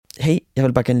Hey, jeg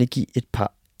vil bare gerne lige give et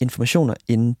par informationer,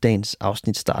 inden dagens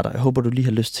afsnit starter. Jeg håber, du lige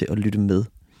har lyst til at lytte med.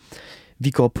 Vi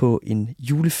går på en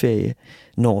juleferie,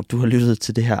 når du har lyttet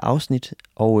til det her afsnit,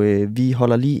 og vi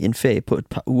holder lige en ferie på et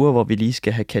par uger, hvor vi lige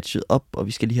skal have catchet op, og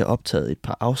vi skal lige have optaget et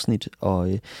par afsnit,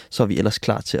 og så er vi ellers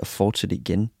klar til at fortsætte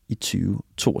igen i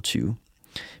 2022.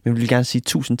 Men vi vil gerne sige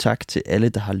tusind tak til alle,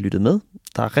 der har lyttet med.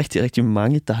 Der er rigtig, rigtig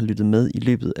mange, der har lyttet med i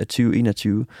løbet af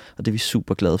 2021, og det er vi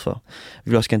super glade for.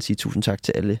 Vi vil også gerne sige tusind tak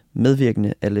til alle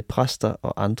medvirkende, alle præster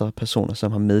og andre personer,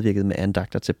 som har medvirket med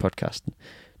andagter til podcasten.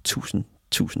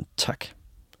 Tusind tak.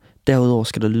 Derudover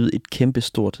skal der lyde et kæmpe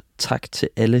stort tak til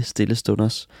alle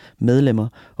Stillestunders medlemmer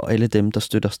og alle dem, der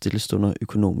støtter Stillestunder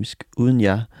økonomisk. Uden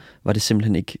jer var det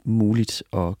simpelthen ikke muligt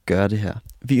at gøre det her.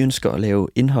 Vi ønsker at lave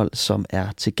indhold, som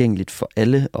er tilgængeligt for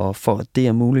alle, og for at det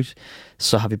er muligt,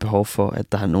 så har vi behov for,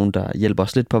 at der er nogen, der hjælper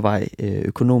os lidt på vej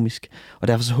økonomisk. Og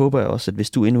derfor så håber jeg også, at hvis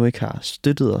du endnu ikke har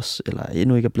støttet os, eller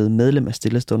endnu ikke er blevet medlem af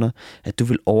Stillestunder, at du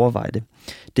vil overveje det.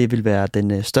 Det vil være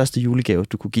den største julegave,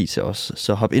 du kunne give til os.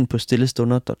 Så hop ind på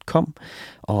stillestunder.com,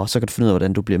 og så kan du finde ud af,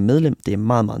 hvordan du bliver medlem. Det er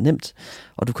meget, meget nemt,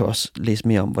 og du kan også læse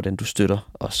mere om, hvordan du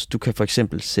støtter os. Du kan for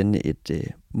eksempel sende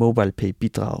et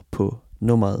MobilePay-bidrag på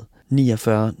nummeret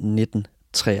 49 19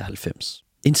 93.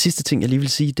 En sidste ting, jeg lige vil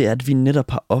sige, det er, at vi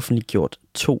netop har offentliggjort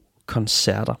 2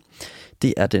 koncerter.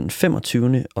 Det er den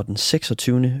 25. og den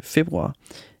 26. februar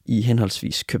i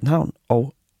henholdsvis København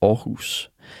og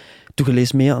Aarhus. Du kan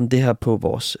læse mere om det her på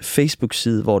vores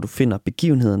Facebook-side, hvor du finder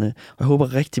begivenhederne, og jeg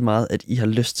håber rigtig meget, at I har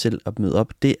lyst til at møde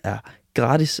op. Det er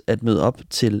gratis at møde op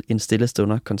til en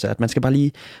Stillestunder-koncert. Man skal bare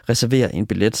lige reservere en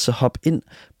billet, så hop ind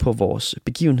på vores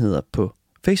begivenheder på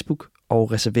Facebook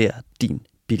og reserver din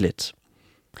billet.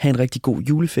 Ha' en rigtig god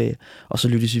juleferie, og så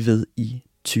lyttes vi ved i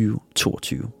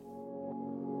 2022.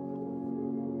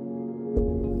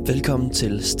 Velkommen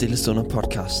til Stillestunder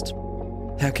podcast.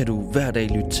 Her kan du hver dag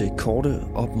lytte til korte,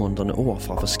 opmuntrende ord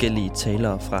fra forskellige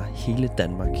talere fra hele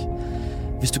Danmark.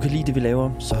 Hvis du kan lide det, vi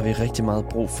laver, så har vi rigtig meget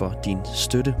brug for din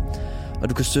støtte. Og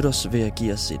du kan støtte os ved at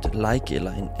give os et like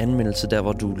eller en anmeldelse der,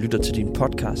 hvor du lytter til din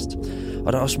podcast.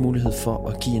 Og der er også mulighed for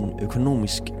at give en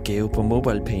økonomisk gave på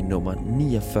MobilePay nummer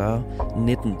 49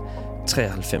 19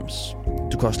 93.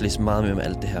 Du kan også læse meget mere om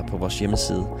alt det her på vores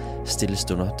hjemmeside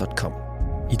stillestunder.com.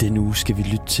 I denne uge skal vi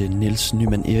lytte til Niels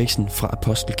Nymann Eriksen fra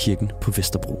Apostelkirken på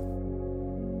Vesterbro.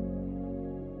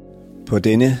 På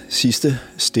denne sidste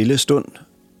stille stund,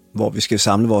 hvor vi skal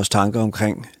samle vores tanker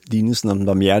omkring lignelsen om den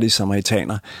barmhjertige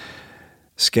samaritaner,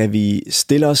 skal vi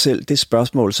stille os selv det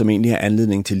spørgsmål, som egentlig er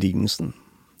anledning til lignelsen.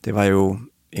 Det var jo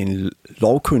en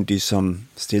lovkyndig, som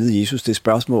stillede Jesus det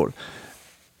spørgsmål,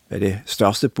 hvad det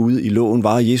største bud i loven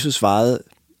var. Jesus svarede,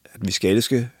 at vi skal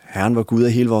elske Herren vor Gud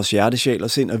af hele vores hjerte, sjæl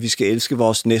og sind, og vi skal elske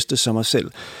vores næste som os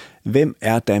selv. Hvem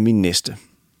er da min næste?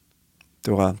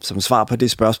 Det var som svar på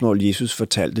det spørgsmål, Jesus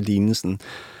fortalte lignelsen.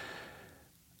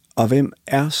 Og hvem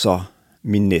er så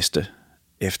min næste,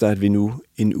 efter at vi nu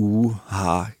en uge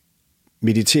har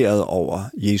mediteret over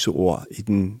Jesu ord i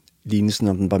den lignelsen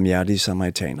om den barmhjertige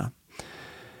samaritaner?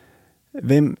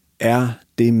 Hvem er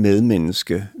det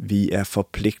medmenneske, vi er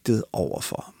forpligtet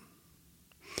overfor?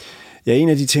 Ja, en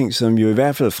af de ting, som jo i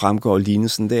hvert fald fremgår i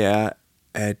lignelsen, det er,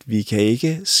 at vi kan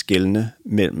ikke skelne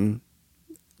mellem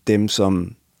dem,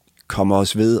 som kommer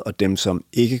os ved, og dem, som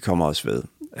ikke kommer os ved.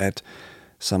 At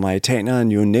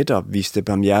samaritaneren jo netop viste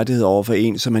barmhjertighed over for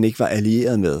en, som man ikke var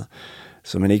allieret med,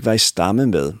 som man ikke var i stamme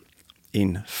med,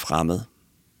 en fremmed.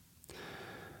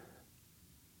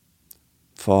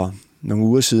 For nogle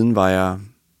uger siden var jeg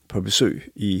på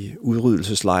besøg i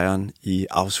udryddelseslejren i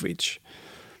Auschwitz.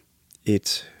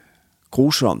 Et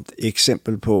grusomt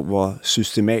eksempel på, hvor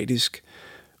systematisk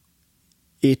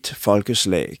et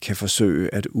folkeslag kan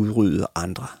forsøge at udrydde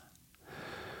andre.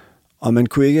 Og man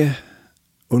kunne ikke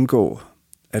undgå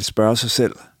at spørge sig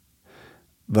selv,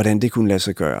 hvordan det kunne lade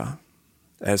sig gøre.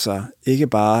 Altså ikke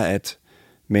bare, at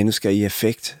mennesker i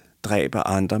affekt dræber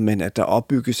andre, men at der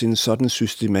opbygges en sådan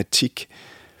systematik,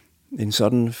 en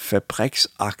sådan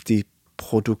fabriksagtig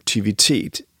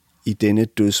produktivitet i denne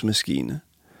dødsmaskine.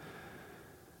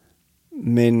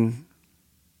 Men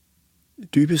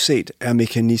dybest set er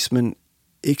mekanismen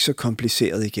ikke så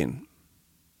kompliceret igen.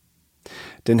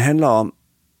 Den handler om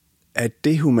at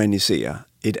dehumanisere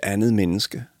et andet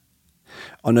menneske.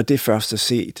 Og når det først er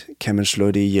set, kan man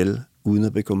slå det ihjel uden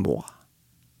at begå mord.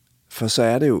 For så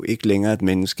er det jo ikke længere et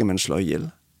menneske, man slår ihjel.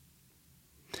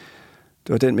 Det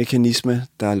var den mekanisme,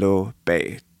 der lå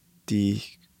bag de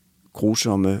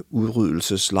grusomme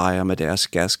udryddelseslejre med deres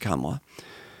gaskamre.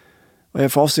 Og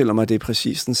jeg forestiller mig, at det er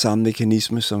præcis den samme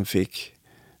mekanisme, som fik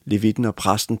levitten og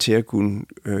præsten til at kunne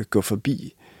gå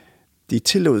forbi De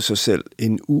tillod sig selv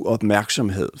en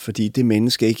uopmærksomhed, fordi det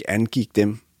menneske ikke angik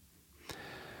dem.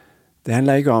 Det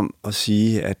handler ikke om at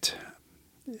sige, at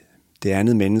det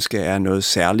andet menneske er noget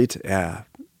særligt,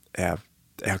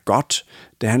 er godt.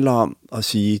 Det handler om at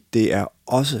sige, at det er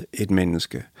også et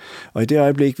menneske. Og i det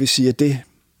øjeblik, vi siger det,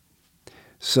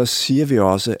 så siger vi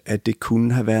også, at det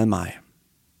kunne have været mig.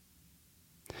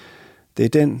 Det er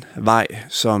den vej,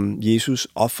 som Jesus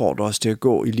opfordrer os til at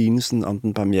gå i lignelsen om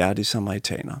den barmhjertige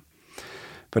samaritaner.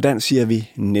 På dansk siger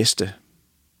vi næste.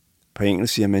 På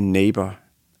engelsk siger man neighbor,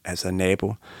 altså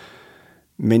nabo.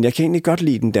 Men jeg kan egentlig godt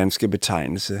lide den danske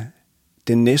betegnelse.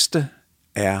 Din næste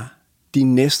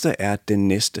er den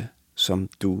næste, som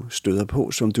du støder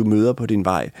på, som du møder på din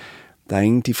vej. Der er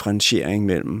ingen differentiering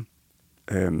mellem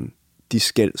de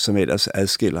skel, som ellers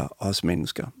adskiller os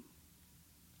mennesker.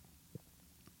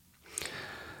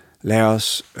 Lad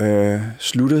os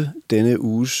slutte denne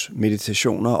uges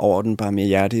meditationer over den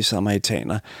barmhjertige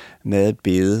samaritaner med at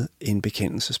bede en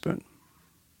bekendelsesbøn.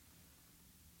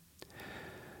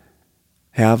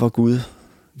 Herre vor Gud,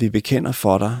 vi bekender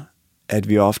for dig, at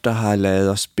vi ofte har ladet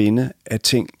os binde af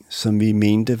ting, som vi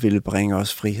mente ville bringe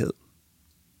os frihed.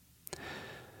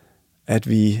 At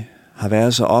vi har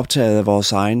været så optaget af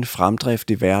vores egen fremdrift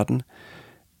i verden,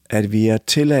 at vi har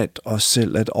tilladt os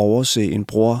selv at overse en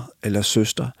bror eller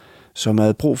søster, som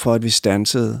havde brug for, at vi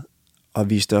standsede og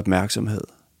viste opmærksomhed.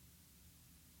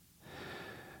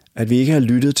 At vi ikke har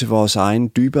lyttet til vores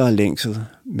egen dybere længsel,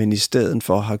 men i stedet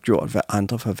for har gjort, hvad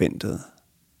andre forventede.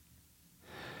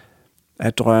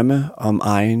 At drømme om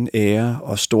egen ære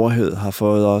og storhed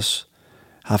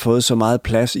har fået så meget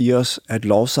plads i os, at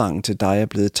lovsangen til dig er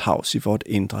blevet tavs i vort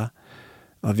indre,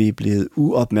 og vi er blevet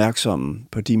uopmærksomme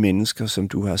på de mennesker, som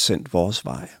du har sendt vores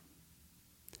vej.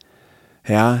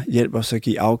 Herre, hjælp os at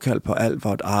give afkald på alt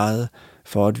vort eget,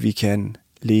 for at vi kan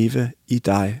leve i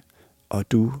dig,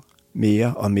 og du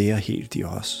mere og mere helt i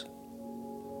os.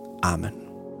 Amen.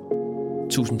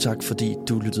 Tusind tak, fordi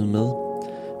du lyttede med.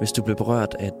 Hvis du blev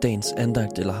berørt af dagens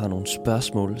andagt eller har nogle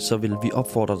spørgsmål, så vil vi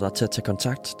opfordre dig til at tage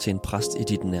kontakt til en præst i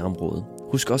dit nærområde.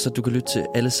 Husk også, at du kan lytte til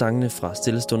alle sangene fra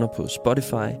Stille Stunder på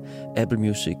Spotify, Apple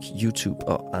Music, YouTube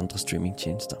og andre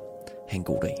streamingtjenester. Ha' en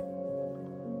god dag.